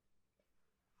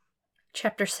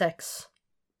Chapter 6.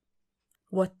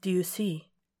 What do you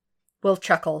see? Will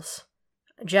chuckles.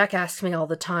 Jack asks me all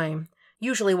the time,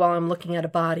 usually while I'm looking at a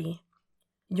body.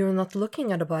 You're not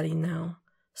looking at a body now,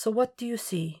 so what do you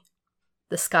see?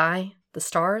 The sky? The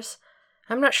stars?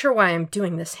 I'm not sure why I'm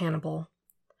doing this, Hannibal.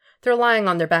 They're lying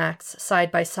on their backs,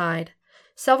 side by side.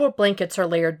 Several blankets are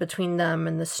layered between them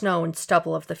and the snow and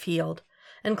stubble of the field.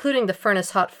 Including the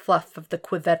furnace-hot fluff of the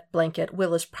quivette blanket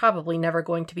Will is probably never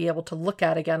going to be able to look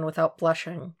at again without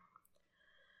blushing.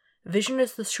 Vision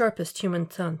is the sharpest human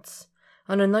sense.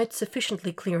 On a night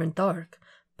sufficiently clear and dark,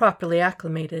 properly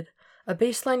acclimated, a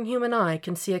baseline human eye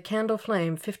can see a candle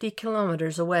flame 50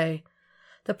 kilometers away.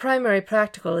 The primary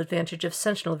practical advantage of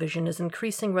sentinel vision is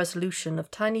increasing resolution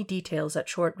of tiny details at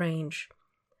short range.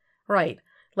 Right,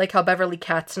 like how Beverly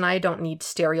Katz and I don't need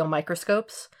stereo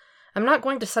microscopes. I'm not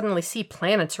going to suddenly see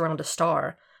planets around a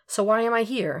star, so why am I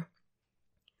here?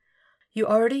 You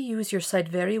already use your sight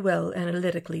very well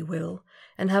analytically, Will,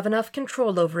 and have enough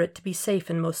control over it to be safe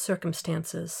in most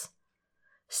circumstances.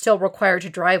 Still required to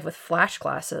drive with flash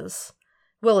glasses.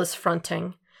 Will is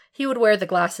fronting. He would wear the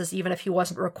glasses even if he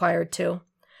wasn't required to,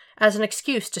 as an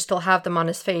excuse to still have them on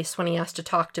his face when he has to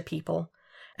talk to people.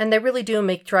 And they really do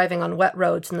make driving on wet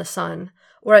roads in the sun,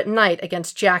 or at night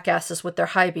against jackasses with their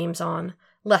high beams on,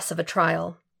 less of a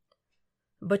trial.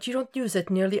 But you don't use it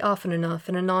nearly often enough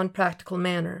in a non-practical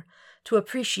manner to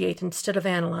appreciate instead of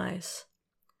analyze.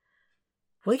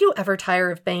 Will you ever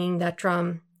tire of banging that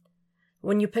drum?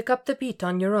 When you pick up the beat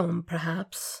on your own,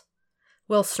 perhaps.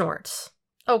 Will snorts.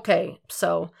 Okay,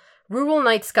 so, rural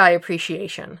night sky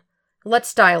appreciation.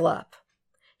 Let's dial up.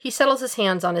 He settles his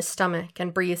hands on his stomach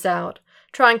and breathes out,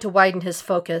 trying to widen his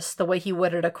focus the way he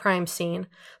would at a crime scene,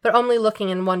 but only looking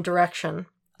in one direction,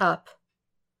 up.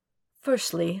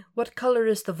 Firstly, what color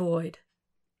is the void?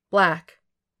 Black.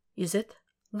 Is it?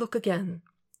 Look again.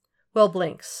 Will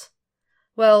blinks.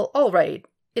 Well, all right.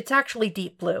 It's actually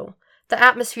deep blue. The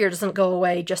atmosphere doesn't go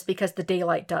away just because the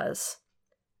daylight does.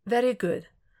 Very good.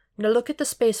 Now look at the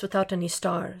space without any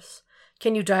stars.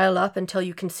 Can you dial up until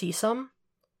you can see some?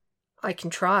 I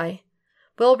can try.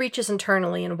 Will reaches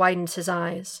internally and widens his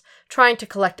eyes, trying to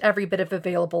collect every bit of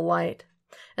available light.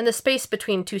 In the space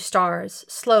between two stars,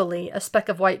 slowly, a speck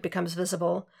of white becomes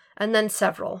visible, and then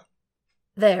several.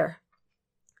 There.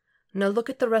 Now look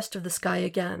at the rest of the sky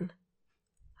again.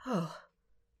 Oh,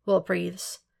 Will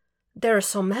breathes. There are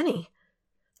so many.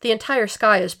 The entire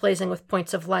sky is blazing with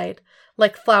points of light,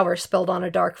 like flour spilled on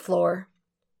a dark floor.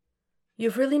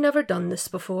 You've really never done this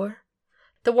before?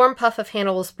 The warm puff of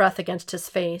Hannibal's breath against his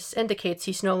face indicates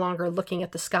he's no longer looking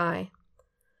at the sky.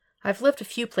 I've lived a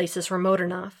few places remote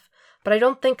enough, but I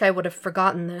don't think I would have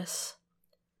forgotten this.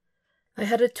 I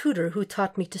had a tutor who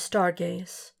taught me to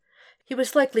stargaze. He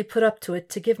was likely put up to it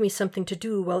to give me something to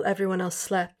do while everyone else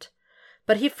slept,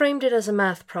 but he framed it as a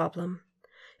math problem.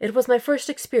 It was my first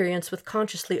experience with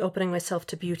consciously opening myself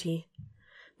to beauty.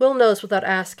 Will knows without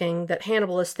asking that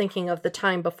Hannibal is thinking of the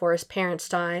time before his parents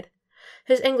died.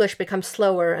 His English becomes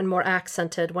slower and more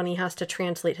accented when he has to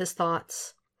translate his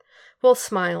thoughts. Will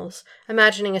smiles,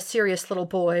 imagining a serious little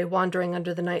boy wandering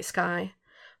under the night sky,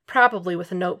 probably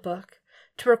with a notebook,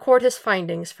 to record his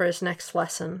findings for his next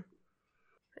lesson.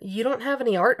 You don't have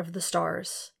any art of the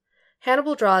stars.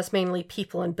 Hannibal draws mainly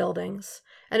people and buildings,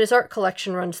 and his art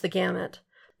collection runs the gamut,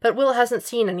 but Will hasn't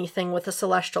seen anything with a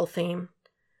celestial theme.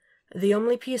 The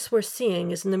only piece we're seeing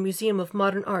is in the Museum of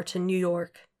Modern Art in New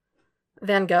York.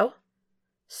 Van Gogh?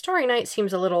 Starry Night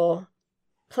seems a little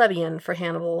plebeian for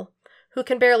Hannibal, who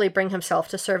can barely bring himself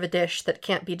to serve a dish that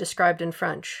can't be described in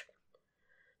French.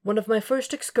 One of my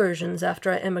first excursions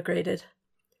after I emigrated.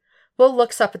 Will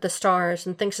looks up at the stars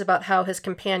and thinks about how his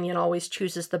companion always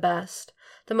chooses the best,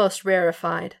 the most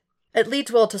rarefied. It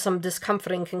leads Will to some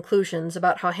discomforting conclusions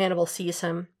about how Hannibal sees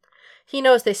him. He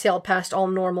knows they sailed past all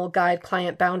normal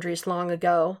guide-client boundaries long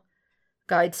ago.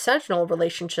 Guide-sentinel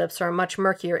relationships are a much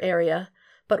murkier area,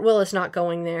 but Will is not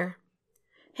going there.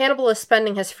 Hannibal is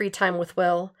spending his free time with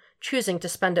Will, choosing to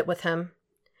spend it with him.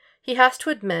 He has to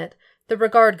admit, the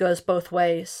regard goes both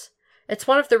ways. It's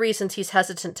one of the reasons he's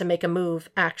hesitant to make a move,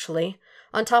 actually,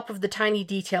 on top of the tiny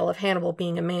detail of Hannibal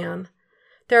being a man.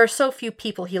 There are so few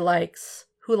people he likes,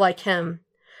 who like him.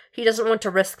 He doesn't want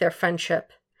to risk their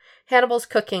friendship. Hannibal's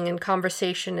cooking and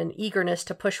conversation and eagerness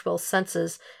to push Will's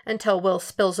senses until Will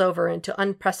spills over into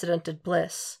unprecedented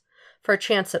bliss. For a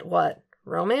chance at what?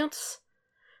 Romance?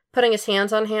 Putting his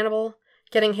hands on Hannibal?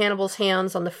 Getting Hannibal's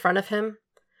hands on the front of him?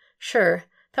 Sure,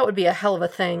 that would be a hell of a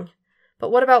thing. But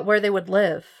what about where they would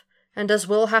live? And does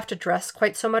Will have to dress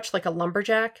quite so much like a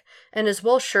lumberjack? And is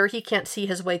Will sure he can't see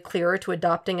his way clearer to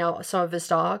adopting out some of his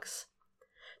dogs?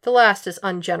 The last is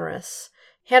ungenerous.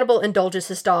 Hannibal indulges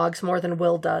his dogs more than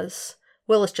Will does.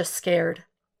 Will is just scared.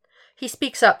 He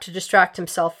speaks up to distract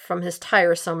himself from his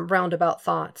tiresome, roundabout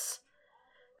thoughts.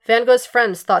 Van Gogh's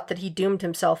friends thought that he doomed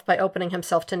himself by opening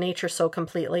himself to nature so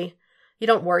completely. You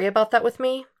don't worry about that with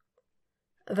me?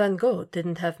 Van Gogh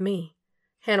didn't have me,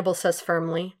 Hannibal says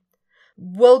firmly.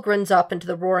 Will grins up into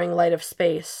the roaring light of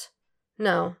space.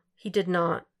 No, he did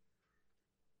not.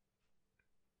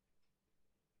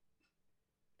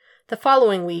 The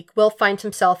following week, Will finds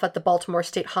himself at the Baltimore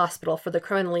State Hospital for the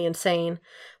criminally insane,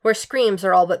 where screams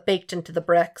are all but baked into the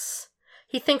bricks.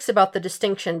 He thinks about the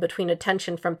distinction between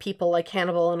attention from people like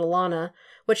Hannibal and Alana,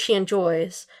 which he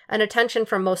enjoys, and attention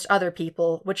from most other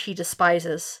people, which he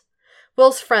despises.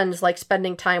 Will's friends like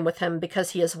spending time with him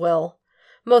because he is Will.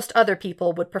 Most other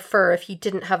people would prefer if he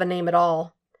didn't have a name at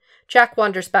all. Jack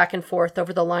wanders back and forth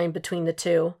over the line between the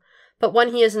two. But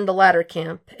when he is in the latter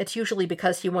camp, it's usually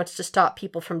because he wants to stop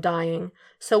people from dying,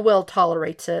 so Will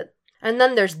tolerates it. And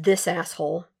then there's this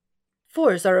asshole.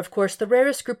 Fours are, of course, the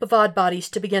rarest group of odd bodies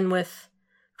to begin with,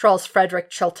 drawls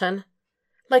Frederick Chilton.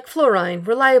 Like fluorine,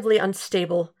 reliably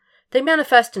unstable, they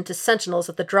manifest into sentinels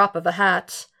at the drop of a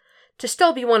hat. To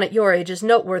still be one at your age is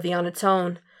noteworthy on its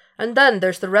own, and then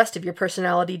there's the rest of your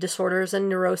personality disorders and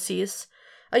neuroses,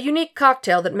 a unique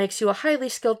cocktail that makes you a highly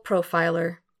skilled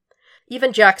profiler.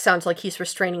 Even Jack sounds like he's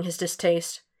restraining his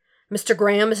distaste. Mr.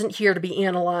 Graham isn't here to be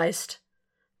analyzed.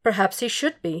 Perhaps he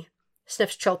should be,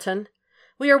 sniffs Chilton.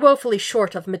 We are woefully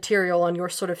short of material on your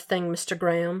sort of thing, Mr.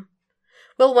 Graham.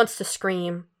 Will wants to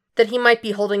scream, that he might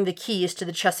be holding the keys to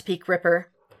the Chesapeake Ripper.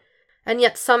 And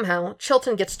yet somehow,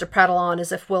 Chilton gets to prattle on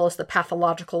as if Will is the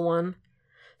pathological one.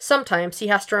 Sometimes he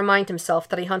has to remind himself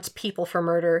that he hunts people for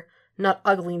murder, not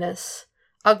ugliness.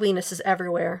 Ugliness is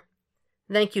everywhere.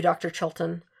 Thank you, Dr.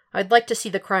 Chilton. I'd like to see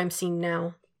the crime scene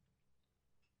now.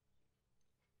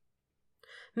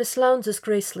 Miss Lowndes is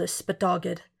graceless, but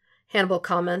dogged, Hannibal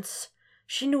comments.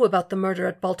 She knew about the murder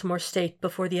at Baltimore State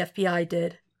before the FBI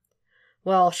did.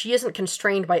 Well, she isn't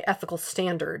constrained by ethical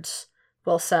standards,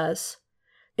 Will says.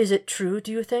 Is it true,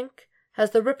 do you think?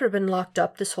 Has the Ripper been locked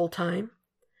up this whole time?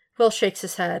 Will shakes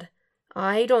his head.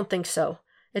 I don't think so.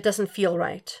 It doesn't feel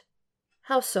right.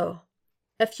 How so?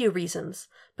 A few reasons,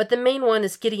 but the main one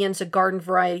is Gideon's a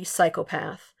garden-variety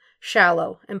psychopath.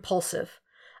 Shallow, impulsive.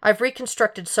 I've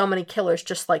reconstructed so many killers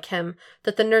just like him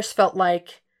that the nurse felt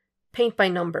like paint by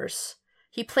numbers.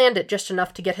 He planned it just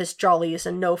enough to get his jollies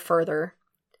and no further.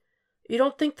 You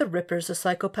don't think the Ripper's a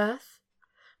psychopath?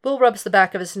 Will rubs the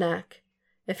back of his neck.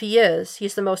 If he is,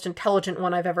 he's the most intelligent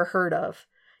one I've ever heard of,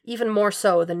 even more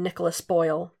so than Nicholas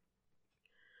Boyle.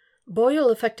 Boyle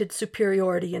affected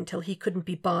superiority until he couldn't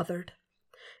be bothered.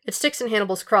 It sticks in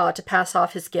Hannibal's craw to pass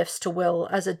off his gifts to Will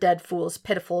as a dead fool's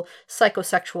pitiful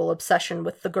psychosexual obsession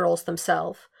with the girls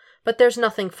themselves, but there's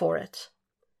nothing for it.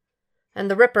 And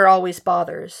the Ripper always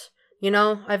bothers. You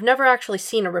know, I've never actually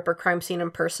seen a Ripper crime scene in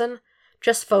person,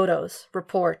 just photos,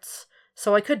 reports,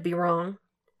 so I could be wrong.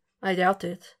 I doubt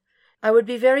it. I would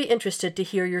be very interested to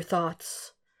hear your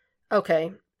thoughts.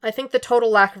 Okay, I think the total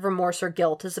lack of remorse or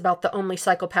guilt is about the only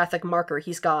psychopathic marker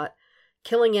he's got.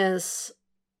 Killing is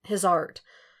his art.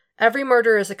 Every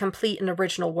murder is a complete and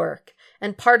original work,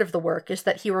 and part of the work is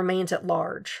that he remains at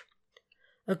large.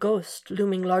 A ghost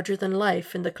looming larger than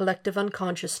life in the collective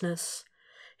unconsciousness.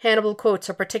 Hannibal quotes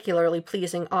a particularly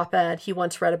pleasing op-ed he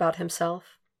once read about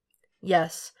himself.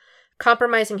 Yes,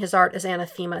 compromising his art is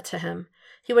anathema to him.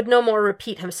 He would no more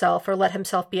repeat himself or let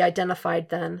himself be identified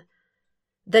then.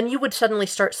 Then you would suddenly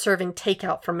start serving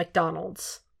takeout from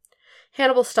McDonald's.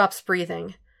 Hannibal stops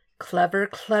breathing. Clever,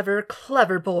 clever,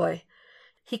 clever boy.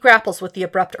 He grapples with the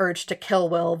abrupt urge to kill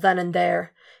Will then and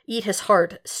there, eat his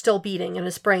heart, still beating and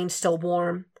his brain still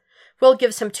warm. Will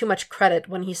gives him too much credit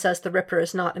when he says the Ripper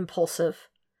is not impulsive.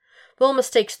 Will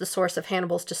mistakes the source of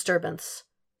Hannibal's disturbance.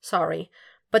 Sorry,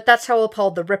 but that's how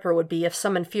appalled the Ripper would be if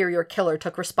some inferior killer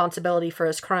took responsibility for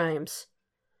his crimes.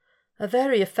 A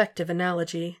very effective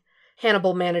analogy,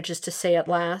 Hannibal manages to say at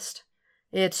last.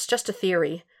 It's just a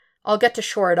theory. I'll get to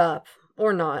shore it up,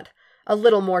 or not, a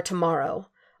little more tomorrow.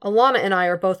 Alana and I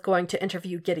are both going to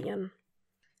interview Gideon.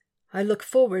 I look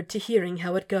forward to hearing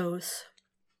how it goes.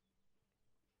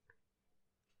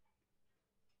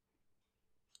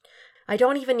 I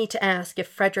don't even need to ask if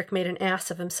Frederick made an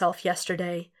ass of himself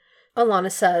yesterday,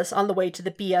 Alana says on the way to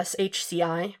the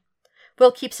BSHCI.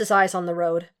 Will keeps his eyes on the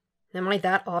road. Am I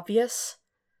that obvious?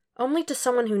 Only to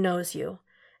someone who knows you,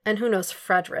 and who knows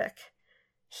Frederick.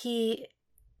 He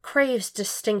craves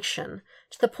distinction,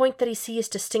 to the point that he sees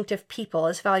distinctive people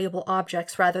as valuable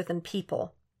objects rather than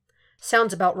people.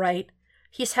 Sounds about right.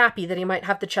 He's happy that he might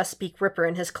have the Chesapeake Ripper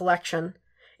in his collection.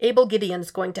 Abel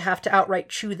Gideon's going to have to outright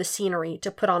chew the scenery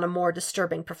to put on a more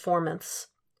disturbing performance.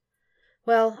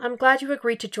 Well, I'm glad you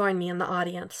agreed to join me in the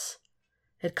audience.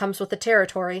 It comes with the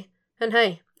territory, and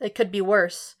hey, it could be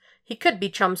worse. He could be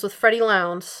chums with Freddie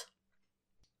Lowndes.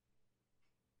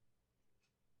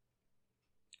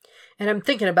 And I'm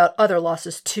thinking about other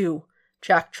losses too,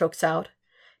 Jack chokes out.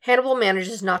 Hannibal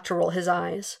manages not to roll his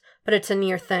eyes, but it's a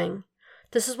near thing.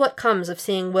 This is what comes of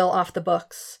seeing Will off the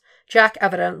books. Jack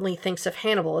evidently thinks of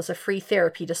Hannibal as a free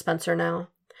therapy dispenser now.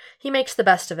 He makes the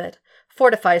best of it,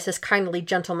 fortifies his kindly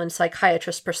gentleman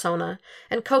psychiatrist persona,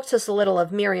 and coaxes a little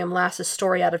of Miriam Lass's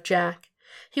story out of Jack.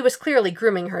 He was clearly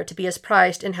grooming her to be his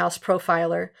prized in-house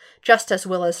profiler, just as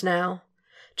Will is now.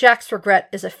 Jack's regret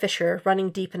is a fissure running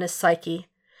deep in his psyche.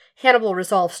 Hannibal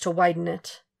resolves to widen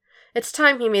it. It's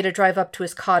time he made a drive up to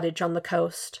his cottage on the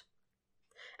coast.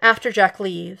 After Jack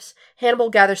leaves, Hannibal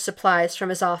gathers supplies from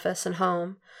his office and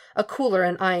home, a cooler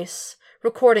and ice,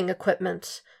 recording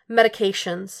equipment,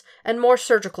 medications, and more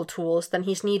surgical tools than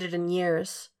he's needed in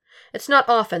years. It's not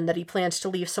often that he plans to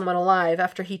leave someone alive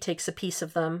after he takes a piece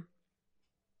of them.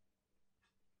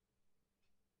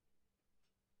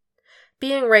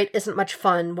 Being right isn't much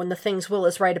fun when the things Will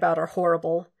is right about are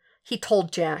horrible. He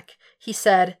told Jack. He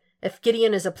said, if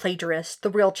Gideon is a plagiarist,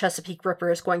 the real Chesapeake Ripper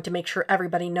is going to make sure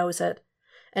everybody knows it.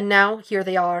 And now, here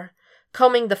they are,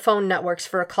 combing the phone networks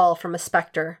for a call from a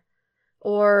specter.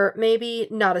 Or maybe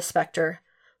not a specter.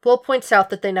 Will points out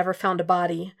that they never found a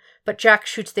body, but Jack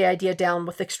shoots the idea down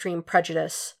with extreme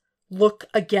prejudice. Look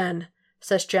again,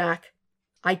 says Jack.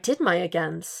 I did my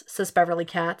agains, says Beverly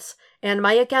Katz, and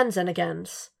my agains and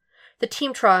agains. The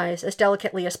team tries, as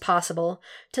delicately as possible,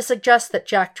 to suggest that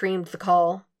Jack dreamed the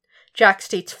call. Jack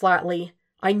states flatly,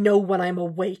 I know when I'm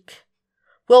awake.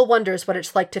 Will wonders what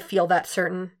it's like to feel that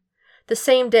certain. The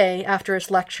same day, after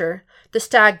his lecture, the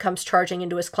stag comes charging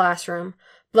into his classroom,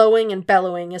 blowing and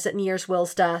bellowing as it nears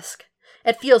Will's desk.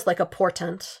 It feels like a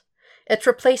portent. It's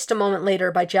replaced a moment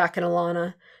later by Jack and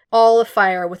Alana, all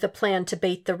afire with a plan to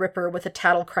bait the Ripper with a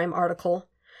tattle crime article.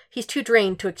 He's too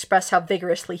drained to express how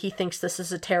vigorously he thinks this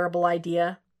is a terrible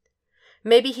idea.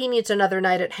 Maybe he needs another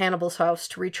night at Hannibal's house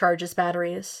to recharge his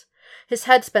batteries. His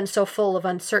head's been so full of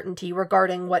uncertainty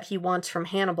regarding what he wants from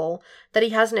Hannibal that he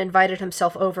hasn't invited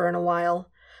himself over in a while,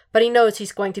 but he knows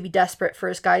he's going to be desperate for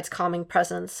his guide's calming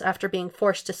presence after being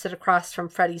forced to sit across from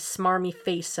Freddy's smarmy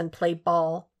face and play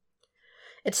ball.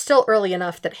 It's still early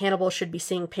enough that Hannibal should be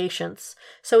seeing patients,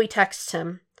 so he texts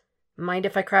him, Mind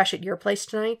if I crash at your place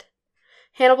tonight?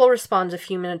 Hannibal responds a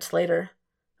few minutes later,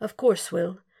 Of course,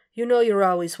 Will. You know you're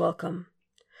always welcome.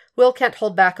 Will can't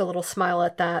hold back a little smile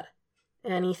at that.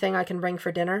 Anything I can bring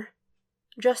for dinner?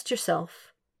 Just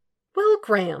yourself. Will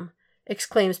Graham,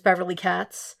 exclaims Beverly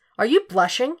Katz. Are you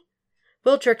blushing?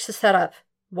 Will jerks his head up.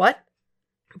 What?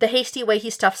 The hasty way he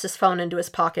stuffs his phone into his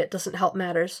pocket doesn't help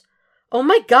matters. Oh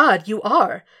my God, you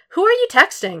are! Who are you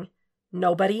texting?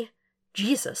 Nobody.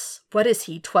 Jesus, what is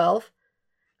he, 12?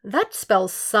 That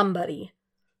spells somebody.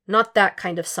 Not that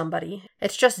kind of somebody.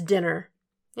 It's just dinner.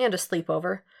 And a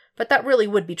sleepover. But that really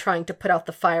would be trying to put out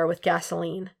the fire with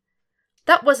gasoline.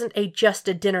 That wasn't a just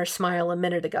a dinner smile a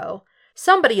minute ago.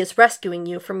 Somebody is rescuing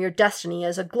you from your destiny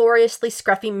as a gloriously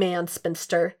scruffy man,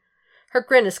 spinster. Her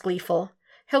grin is gleeful.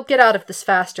 He'll get out of this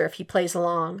faster if he plays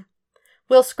along.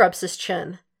 Will scrubs his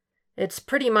chin. It's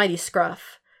pretty mighty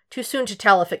scruff. Too soon to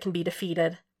tell if it can be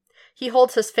defeated. He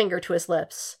holds his finger to his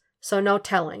lips, so no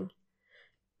telling.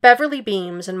 Beverly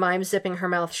beams and mimes zipping her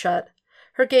mouth shut.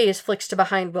 Her gaze flicks to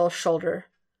behind Will's shoulder.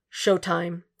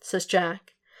 Showtime, says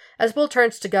Jack. As Will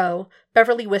turns to go,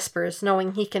 Beverly whispers,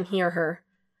 knowing he can hear her.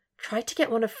 Try to get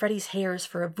one of Freddy's hairs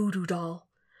for a voodoo doll.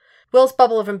 Will's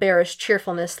bubble of embarrassed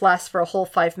cheerfulness lasts for a whole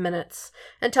 5 minutes,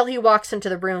 until he walks into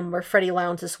the room where Freddie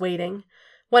Lowndes is waiting,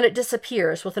 when it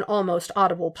disappears with an almost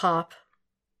audible pop.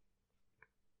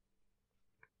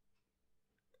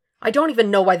 I don't even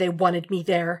know why they wanted me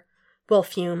there, Will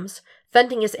fumes,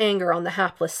 venting his anger on the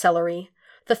hapless celery.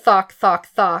 The thock, thock,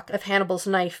 thock of Hannibal's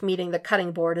knife meeting the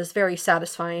cutting board is very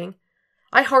satisfying.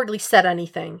 I hardly said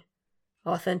anything.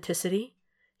 Authenticity?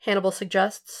 Hannibal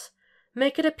suggests.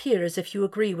 Make it appear as if you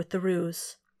agree with the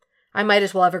ruse. I might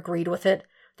as well have agreed with it.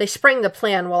 They sprang the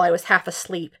plan while I was half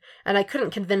asleep, and I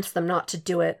couldn't convince them not to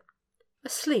do it.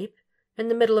 Asleep? In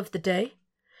the middle of the day?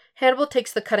 Hannibal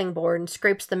takes the cutting board and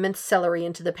scrapes the minced celery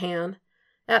into the pan.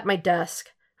 At my desk.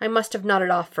 I must have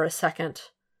nodded off for a second.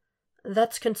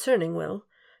 That's concerning, Will.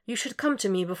 You should come to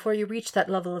me before you reach that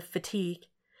level of fatigue.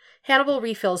 Hannibal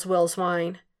refills Will's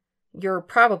wine. You're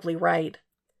probably right.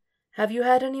 Have you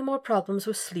had any more problems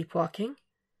with sleepwalking?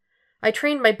 I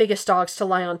trained my biggest dogs to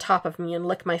lie on top of me and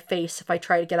lick my face if I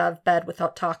try to get out of bed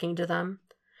without talking to them.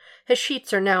 His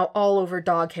sheets are now all over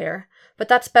dog hair, but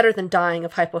that's better than dying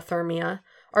of hypothermia,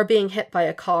 or being hit by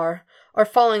a car, or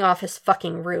falling off his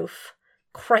fucking roof.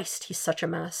 Christ, he's such a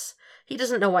mess. He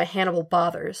doesn't know why Hannibal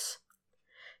bothers.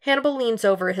 Hannibal leans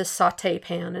over his sauté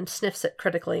pan and sniffs it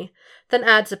critically, then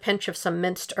adds a pinch of some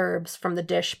minced herbs from the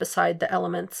dish beside the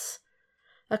elements.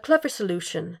 A clever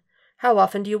solution. How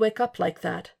often do you wake up like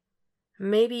that?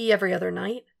 Maybe every other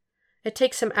night. It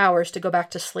takes him hours to go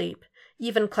back to sleep,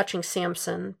 even clutching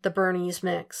Samson, the Bernese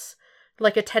mix,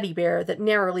 like a teddy bear that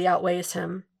narrowly outweighs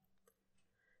him.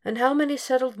 And how many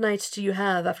settled nights do you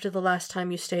have after the last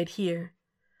time you stayed here?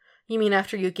 You mean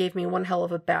after you gave me one hell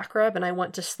of a back rub and I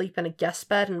went to sleep in a guest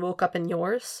bed and woke up in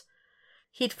yours?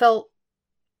 He'd felt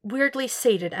weirdly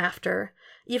sated after,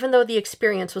 even though the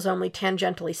experience was only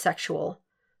tangentially sexual.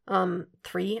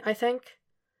 3, I think.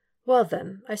 Well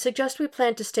then, I suggest we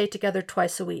plan to stay together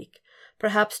twice a week,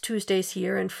 perhaps Tuesdays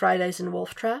here and Fridays in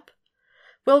Wolf Trap.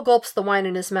 Will gulps the wine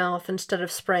in his mouth instead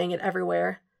of spraying it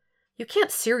everywhere. You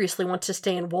can't seriously want to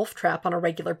stay in Wolf Trap on a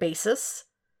regular basis.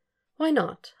 Why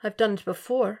not? I've done it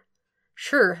before.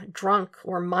 Sure, drunk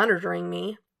or monitoring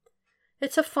me.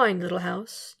 It's a fine little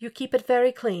house. You keep it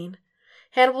very clean.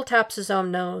 Hannibal taps his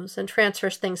own nose and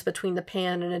transfers things between the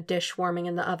pan and a dish warming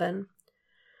in the oven.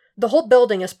 The whole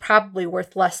building is probably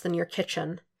worth less than your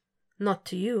kitchen. Not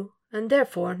to you, and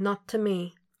therefore not to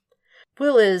me.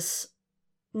 Will is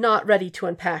not ready to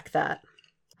unpack that.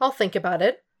 I'll think about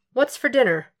it. What's for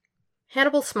dinner?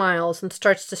 Hannibal smiles and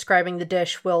starts describing the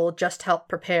dish Will just helped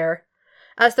prepare.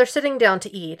 As they're sitting down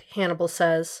to eat, Hannibal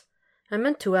says, I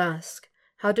meant to ask,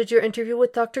 how did your interview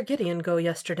with Dr. Gideon go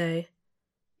yesterday?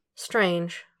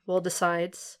 Strange, Will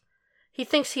decides. He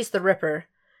thinks he's the Ripper,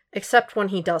 except when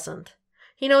he doesn't.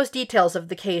 He knows details of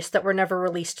the case that were never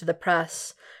released to the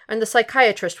press, and the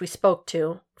psychiatrist we spoke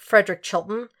to, Frederick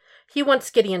Chilton, he wants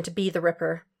Gideon to be the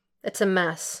Ripper. It's a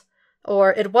mess.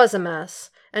 Or it was a mess,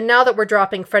 and now that we're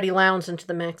dropping Freddie Lowndes into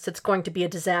the mix, it's going to be a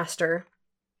disaster.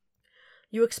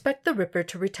 You expect the Ripper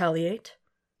to retaliate?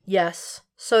 Yes,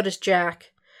 so does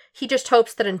Jack. He just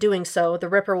hopes that in doing so, the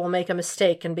Ripper will make a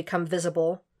mistake and become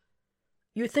visible.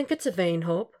 You think it's a vain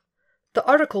hope? The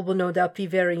article will no doubt be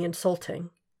very insulting.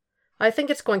 I think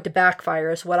it's going to backfire,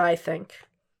 is what I think.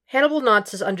 Hannibal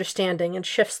nods his understanding and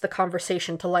shifts the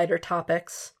conversation to lighter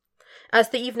topics. As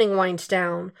the evening winds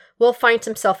down, Will finds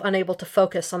himself unable to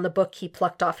focus on the book he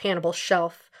plucked off Hannibal's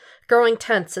shelf, growing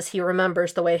tense as he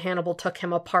remembers the way Hannibal took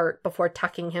him apart before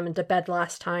tucking him into bed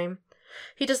last time.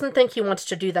 He doesn't think he wants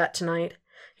to do that tonight.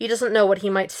 He doesn't know what he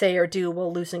might say or do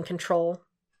while losing control.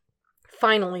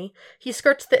 Finally, he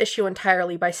skirts the issue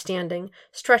entirely by standing,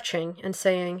 stretching, and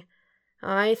saying,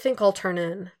 I think I'll turn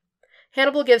in.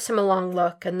 Hannibal gives him a long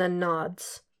look and then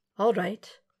nods. All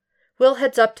right. Will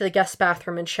heads up to the guest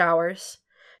bathroom and showers.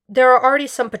 There are already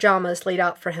some pajamas laid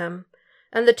out for him,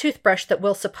 and the toothbrush that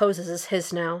Will supposes is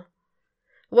his now.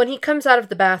 When he comes out of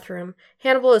the bathroom,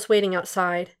 Hannibal is waiting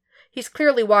outside. He's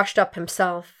clearly washed up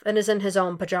himself, and is in his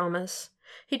own pajamas.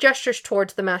 He gestures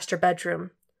towards the master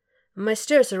bedroom. My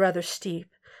stairs are rather steep.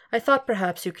 I thought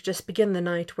perhaps you could just begin the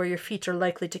night where your feet are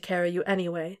likely to carry you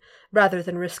anyway, rather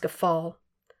than risk a fall.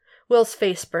 Will's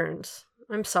face burns.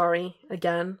 I'm sorry,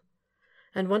 again.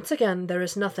 And once again, there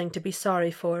is nothing to be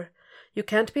sorry for. You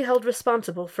can't be held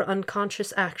responsible for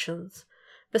unconscious actions.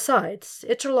 Besides,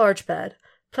 it's a large bed,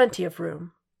 plenty of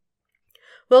room.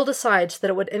 Will decides that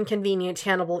it would inconvenience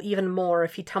Hannibal even more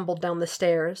if he tumbled down the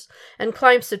stairs, and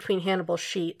climbs between Hannibal's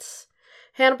sheets.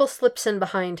 Hannibal slips in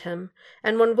behind him,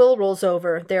 and when Will rolls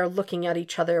over, they are looking at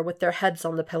each other with their heads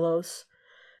on the pillows.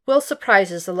 Will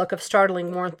surprises the look of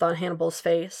startling warmth on Hannibal's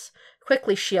face,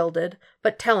 quickly shielded,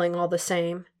 but telling all the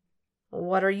same.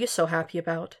 What are you so happy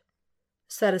about?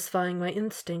 Satisfying my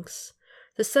instincts.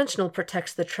 The sentinel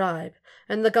protects the tribe,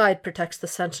 and the guide protects the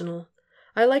sentinel.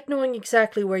 I like knowing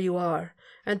exactly where you are,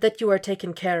 and that you are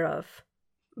taken care of.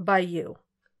 By you.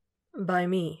 By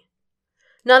me.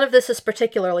 None of this is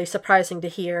particularly surprising to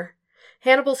hear.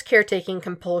 Hannibal's caretaking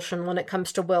compulsion when it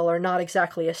comes to Will are not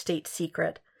exactly a state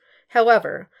secret.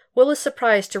 However, Will is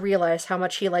surprised to realize how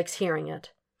much he likes hearing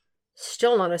it.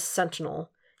 Still not a sentinel,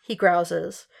 he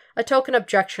grouses, a token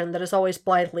objection that is always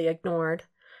blithely ignored.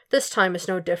 This time is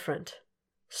no different.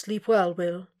 Sleep well,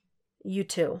 Will. You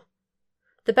too.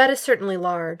 The bed is certainly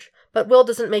large, but Will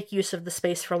doesn't make use of the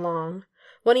space for long.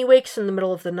 When he wakes in the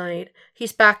middle of the night,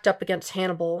 he's backed up against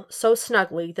Hannibal so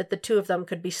snugly that the two of them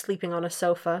could be sleeping on a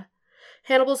sofa.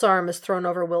 Hannibal's arm is thrown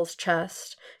over Will's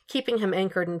chest, keeping him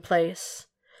anchored in place.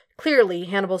 Clearly,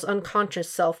 Hannibal's unconscious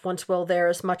self wants Will there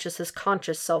as much as his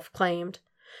conscious self claimed.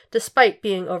 Despite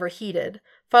being overheated,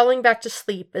 falling back to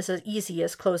sleep is as easy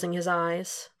as closing his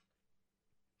eyes.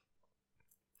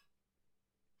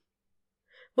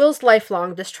 Will's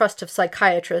lifelong distrust of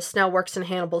psychiatrists now works in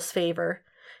Hannibal's favor.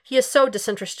 He is so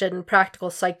disinterested in practical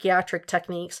psychiatric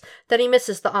techniques that he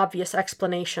misses the obvious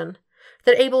explanation,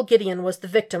 that Abel Gideon was the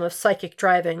victim of psychic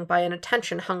driving by an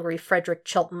attention-hungry Frederick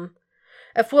Chilton.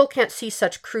 If Will can't see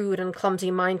such crude and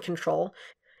clumsy mind control,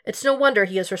 it's no wonder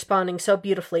he is responding so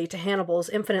beautifully to Hannibal's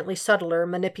infinitely subtler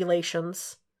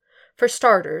manipulations. For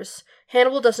starters,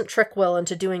 Hannibal doesn't trick Will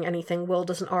into doing anything Will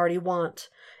doesn't already want.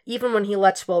 Even when he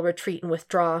lets Will retreat and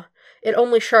withdraw, it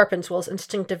only sharpens Will's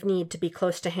instinctive need to be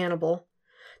close to Hannibal.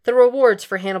 The rewards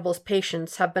for Hannibal's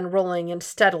patience have been rolling in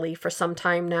steadily for some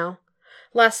time now.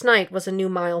 Last night was a new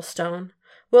milestone.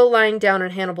 Will lying down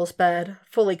in Hannibal's bed,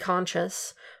 fully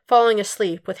conscious, falling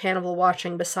asleep with Hannibal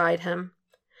watching beside him.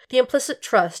 The implicit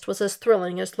trust was as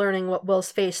thrilling as learning what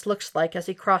Will's face looks like as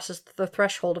he crosses the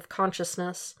threshold of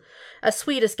consciousness, as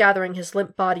sweet as gathering his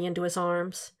limp body into his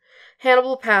arms.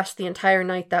 Hannibal passed the entire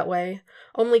night that way,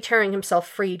 only tearing himself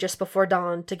free just before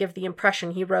dawn to give the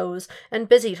impression he rose and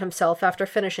busied himself after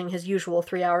finishing his usual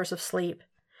 3 hours of sleep.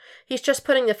 He's just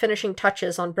putting the finishing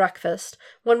touches on breakfast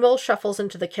when Will shuffles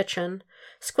into the kitchen,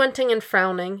 squinting and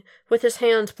frowning, with his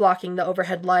hands blocking the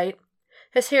overhead light.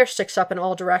 His hair sticks up in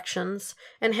all directions,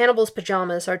 and Hannibal's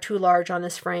pajamas are too large on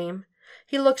his frame.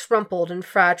 He looks rumpled and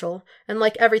fragile, and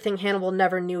like everything Hannibal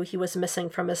never knew he was missing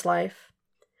from his life.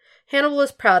 Hannibal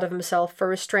is proud of himself for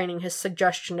restraining his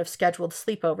suggestion of scheduled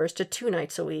sleepovers to 2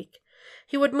 nights a week.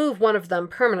 He would move one of them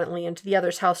permanently into the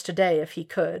other's house today if he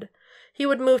could. He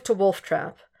would move to Wolf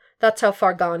Trap. That's how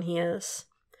far gone he is.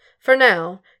 For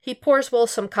now, he pours Will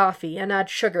some coffee and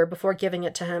adds sugar before giving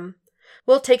it to him.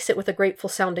 Will takes it with a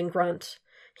grateful-sounding grunt.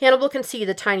 Hannibal can see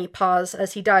the tiny pause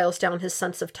as he dials down his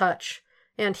sense of touch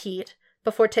and heat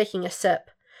before taking a sip,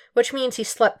 which means he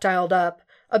slept dialed up,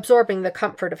 absorbing the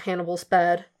comfort of Hannibal's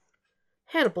bed.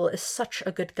 Hannibal is such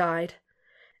a good guide.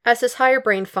 As his higher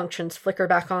brain functions flicker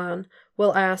back on,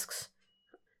 Will asks,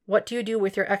 "What do you do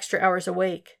with your extra hours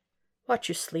awake?" "Watch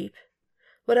you sleep."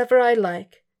 "Whatever I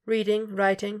like. Reading,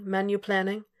 writing, menu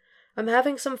planning. I'm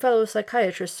having some fellow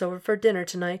psychiatrists over for dinner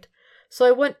tonight, so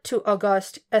I went to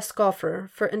Auguste Escoffer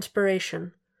for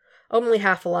inspiration." Only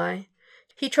half a lie.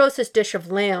 He chose his dish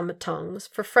of lamb tongues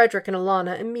for Frederick and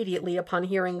Alana immediately upon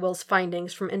hearing Will's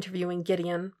findings from interviewing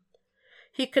Gideon.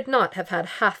 He could not have had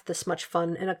half this much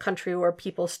fun in a country where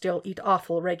people still eat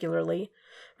offal regularly.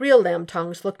 Real lamb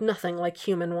tongues look nothing like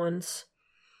human ones.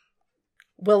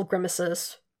 Will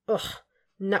grimaces. Ugh,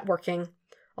 networking.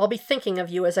 I'll be thinking of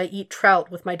you as I eat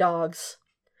trout with my dogs.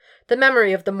 The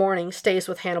memory of the morning stays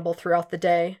with Hannibal throughout the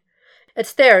day.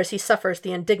 It's there as he suffers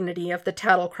the indignity of the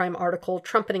Tattle Crime article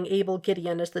trumpeting Abel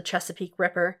Gideon as the Chesapeake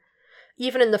Ripper.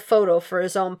 Even in the photo for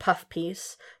his own puff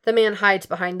piece, the man hides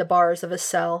behind the bars of his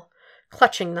cell,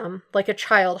 clutching them like a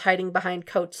child hiding behind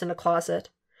coats in a closet.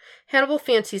 Hannibal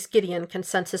fancies Gideon can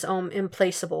sense his own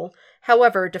implacable,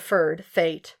 however deferred,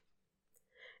 fate.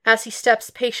 As he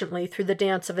steps patiently through the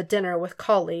dance of a dinner with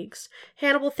colleagues,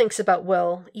 Hannibal thinks about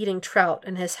Will eating trout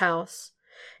in his house.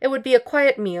 It would be a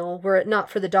quiet meal were it not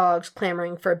for the dogs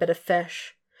clamoring for a bit of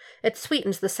fish. It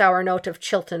sweetens the sour note of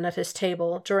Chilton at his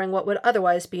table during what would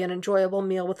otherwise be an enjoyable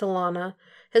meal with Alana,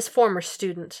 his former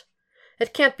student.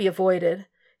 It can't be avoided.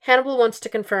 Hannibal wants to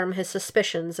confirm his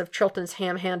suspicions of Chilton's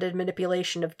ham-handed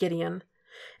manipulation of Gideon.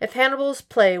 If Hannibal's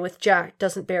play with Jack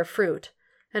doesn't bear fruit,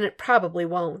 and it probably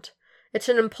won't, it's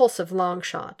an impulsive long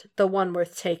shot, though one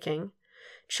worth taking.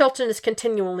 Chilton is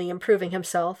continually improving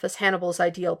himself as Hannibal's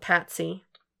ideal patsy.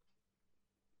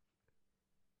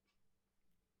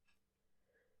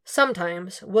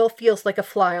 Sometimes, Will feels like a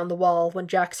fly on the wall when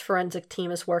Jack's forensic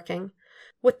team is working.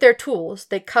 With their tools,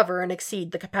 they cover and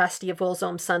exceed the capacity of Will's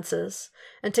own senses,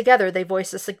 and together they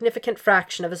voice a significant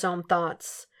fraction of his own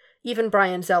thoughts. Even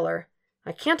Brian Zeller.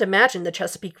 I can't imagine the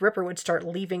Chesapeake Ripper would start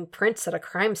leaving prints at a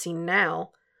crime scene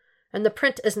now. And the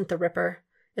print isn't the Ripper.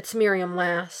 It's Miriam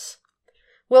Lass.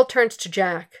 Will turns to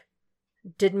Jack.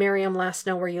 Did Miriam Lass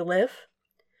know where you live?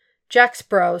 Jack's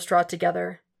brows draw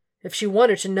together. If she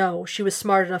wanted to know, she was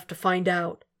smart enough to find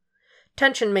out.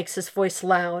 Tension makes his voice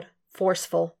loud,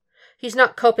 forceful. He's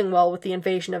not coping well with the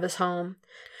invasion of his home,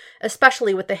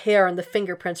 especially with the hair and the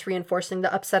fingerprints reinforcing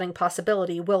the upsetting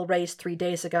possibility Will raised 3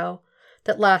 days ago,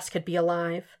 that Lass could be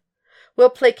alive. Will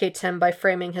placates him by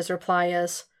framing his reply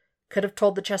as, could have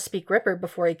told the Chesapeake Ripper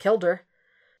before he killed her.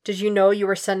 Did you know you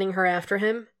were sending her after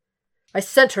him? I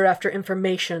sent her after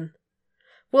information.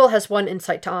 Will has one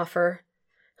insight to offer.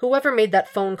 Whoever made that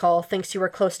phone call thinks you were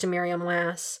close to Miriam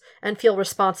Lass, and feel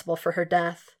responsible for her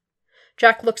death.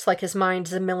 Jack looks like his mind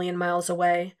is 1,000,000 miles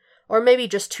away, or maybe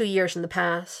just 2 years in the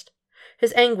past.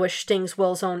 His anguish stings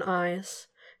Will's own eyes.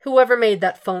 Whoever made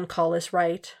that phone call is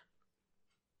right.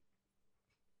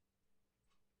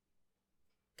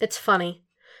 It's funny.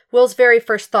 Will's very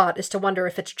first thought is to wonder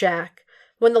if it's Jack.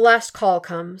 When the last call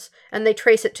comes, and they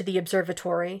trace it to the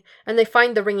observatory, and they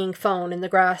find the ringing phone in the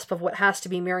grasp of what has to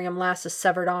be Miriam Lass's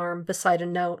severed arm beside a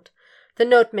note, the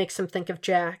note makes him think of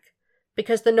Jack.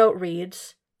 Because the note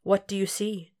reads, "What do you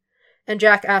see?" And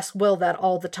Jack asks Will that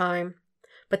all the time.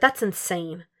 But that's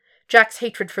insane. Jack's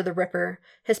hatred for the Ripper,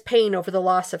 his pain over the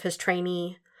loss of his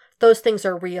trainee, those things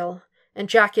are real, and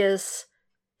Jack is...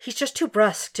 he's just too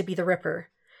brusque to be the Ripper.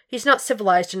 He's not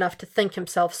civilized enough to think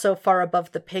himself so far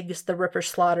above the pigs the Ripper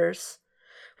slaughters.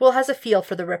 Will has a feel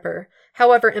for the Ripper,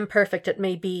 however imperfect it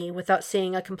may be, without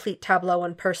seeing a complete tableau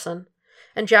in person,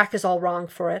 and Jack is all wrong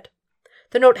for it.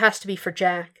 The note has to be for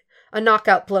Jack, a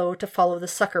knockout blow to follow the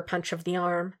sucker punch of the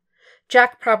arm.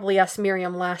 Jack probably asked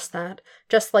Miriam Lass that,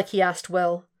 just like he asked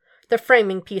Will. The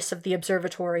framing piece of the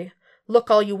observatory.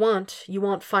 Look all you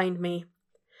won't find me.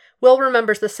 Will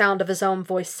remembers the sound of his own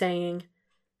voice saying,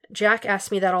 "Jack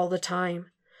asks me that all the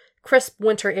time." Crisp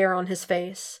winter air on his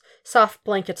face, soft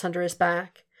blankets under his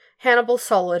back, Hannibal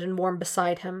solid and warm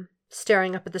beside him,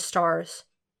 staring up at the stars.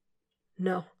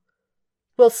 No.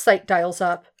 Will's sight dials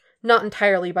up, not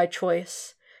entirely by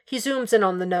choice. He zooms in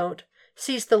on the note,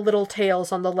 sees the little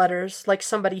tails on the letters like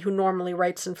somebody who normally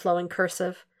writes in flowing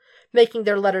cursive, making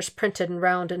their letters printed and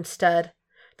round instead,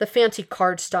 the fancy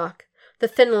cardstock, the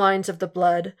thin lines of the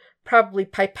blood, probably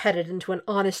pipetted into an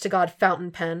honest-to-God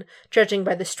fountain pen, judging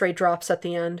by the stray drops at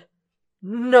the end.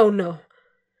 No.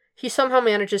 He somehow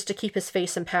manages to keep his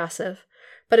face impassive,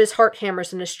 but his heart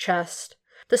hammers in his chest.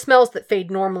 The smells that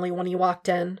fade normally when he walked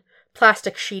in,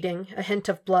 plastic sheeting, a hint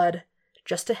of blood.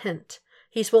 Just a hint.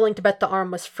 He's willing to bet the arm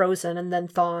was frozen and then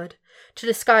thawed, to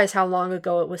disguise how long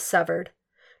ago it was severed.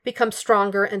 Becomes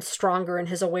stronger and stronger in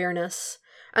his awareness,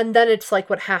 and then it's like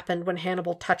what happened when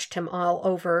Hannibal touched him all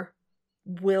over.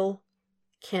 Will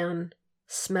can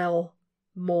smell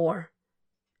more.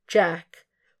 Jack,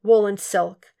 wool and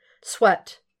silk,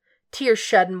 sweat, tears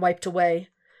shed and wiped away,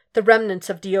 the remnants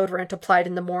of deodorant applied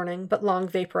in the morning, but long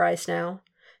vaporized now,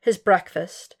 his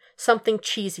breakfast, something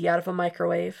cheesy out of a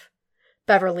microwave.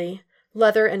 Beverly,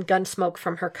 leather and gun smoke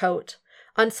from her coat,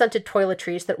 unscented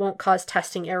toiletries that won't cause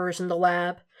testing errors in the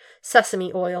lab,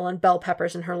 sesame oil and bell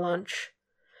peppers in her lunch.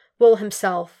 Will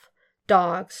himself,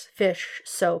 dogs, fish,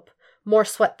 soap, more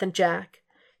sweat than Jack,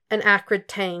 an acrid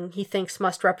tang he thinks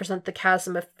must represent the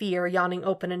chasm of fear yawning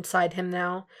open inside him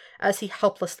now, as he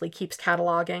helplessly keeps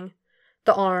cataloging.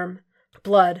 The arm,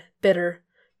 blood, bitter,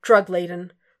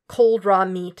 drug-laden, cold raw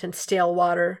meat and stale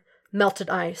water, melted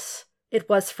ice. It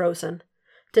was frozen.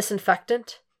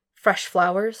 Disinfectant, fresh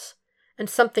flowers, and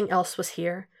something else was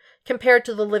here. Compared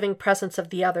to the living presence of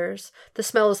the others, the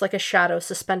smell is like a shadow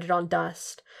suspended on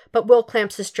dust, but Will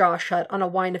clamps his jaw shut on a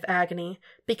whine of agony,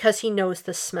 because he knows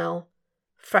this smell.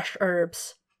 Fresh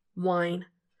herbs. Wine.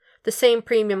 The same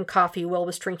premium coffee Will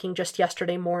was drinking just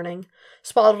yesterday morning,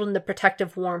 swaddled in the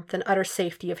protective warmth and utter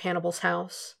safety of Hannibal's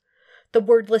house. The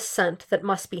wordless scent that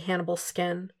must be Hannibal's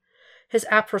skin. His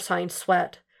apricine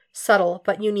sweat, subtle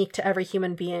but unique to every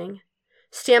human being.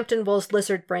 Stamped in Will's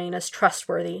lizard brain as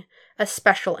trustworthy, as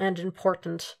special and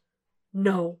important.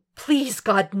 No. Please,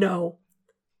 God, no.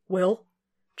 Will?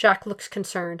 Jack looks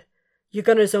concerned. You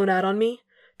gonna zone out on me?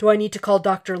 Do I need to call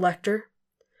Dr. Lecter?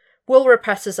 Will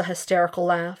represses a hysterical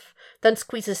laugh, then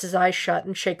squeezes his eyes shut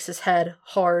and shakes his head,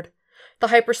 hard. The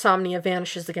hypersomnia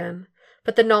vanishes again,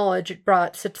 but the knowledge it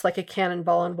brought sits like a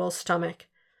cannonball on Will's stomach.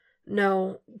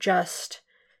 No, just...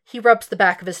 He rubs the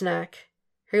back of his neck.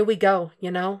 Here we go, you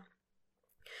know?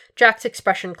 Jack's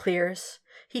expression clears.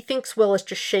 He thinks Will is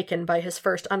just shaken by his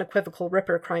first unequivocal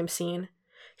Ripper crime scene.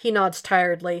 He nods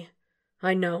tiredly.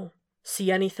 I know.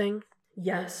 See anything?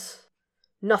 Yes.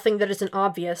 Nothing that isn't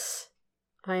obvious.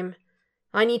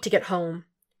 I need to get home.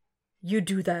 You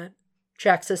do that,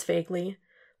 Jack says vaguely,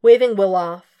 waving Will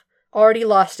off, already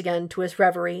lost again to his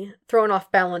reverie, thrown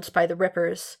off balance by the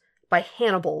Rippers, by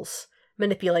Hannibal's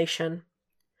manipulation.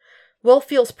 Will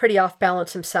feels pretty off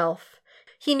balance himself.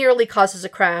 He nearly causes a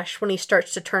crash when he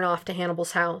starts to turn off to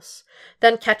Hannibal's house,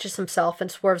 then catches himself and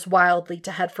swerves wildly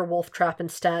to head for Wolf Trap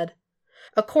instead.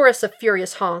 A chorus of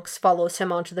furious honks follows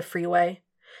him onto the freeway.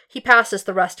 He passes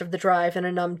the rest of the drive in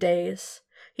a numb daze.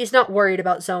 He's not worried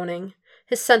about zoning.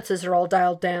 His senses are all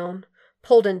dialed down,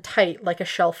 pulled in tight like a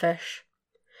shellfish.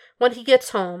 When he gets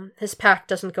home, his pack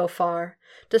doesn't go far.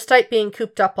 Despite being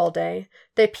cooped up all day,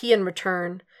 they pee and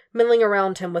return, milling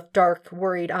around him with dark,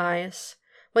 worried eyes.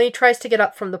 When he tries to get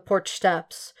up from the porch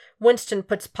steps, Winston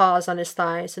puts paws on his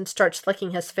thighs and starts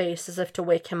licking his face as if to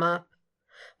wake him up.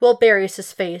 Will buries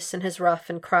his face in his ruff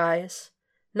and cries.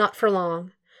 Not for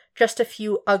long. Just a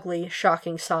few ugly,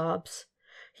 shocking sobs.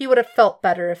 He would have felt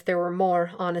better if there were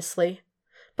more, honestly.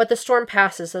 But the storm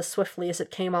passes as swiftly as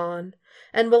it came on,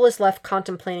 and Will is left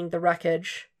contemplating the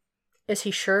wreckage. Is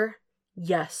he sure?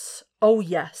 Yes. Oh,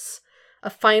 yes. A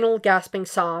final gasping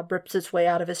sob rips its way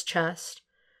out of his chest.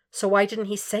 So why didn't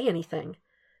he say anything?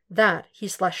 That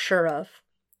he's less sure of.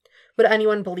 Would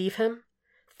anyone believe him?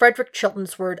 Frederick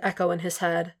Chilton's word echo in his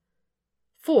head.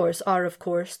 Fours are, of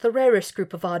course, the rarest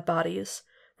group of odd bodies,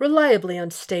 reliably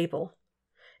unstable.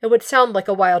 It would sound like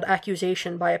a wild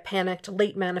accusation by a panicked,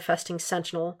 late-manifesting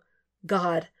sentinel.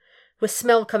 God, with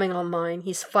smell coming online,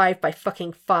 he's 5 by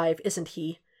fucking 5, isn't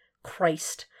he?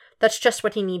 Christ, that's just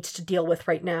what he needs to deal with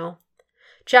right now.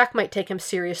 Jack might take him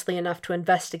seriously enough to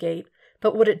investigate,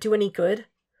 but would it do any good?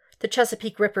 The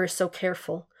Chesapeake Ripper is so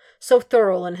careful, so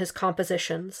thorough in his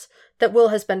compositions, that Will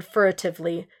has been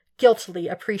furtively, guiltily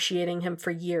appreciating him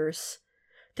for years.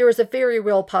 There is a very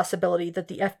real possibility that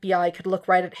the FBI could look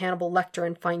right at Hannibal Lecter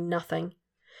and find nothing.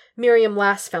 Miriam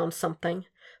last found something,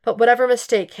 but whatever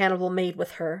mistake Hannibal made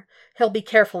with her, he'll be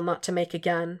careful not to make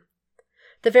again.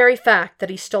 The very fact that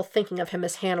he's still thinking of him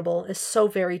as Hannibal is so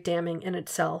very damning in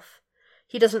itself.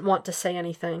 He doesn't want to say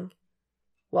anything.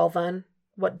 Well then,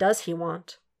 what does he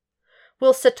want?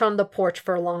 We'll sit on the porch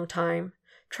for a long time,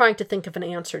 trying to think of an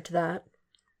answer to that.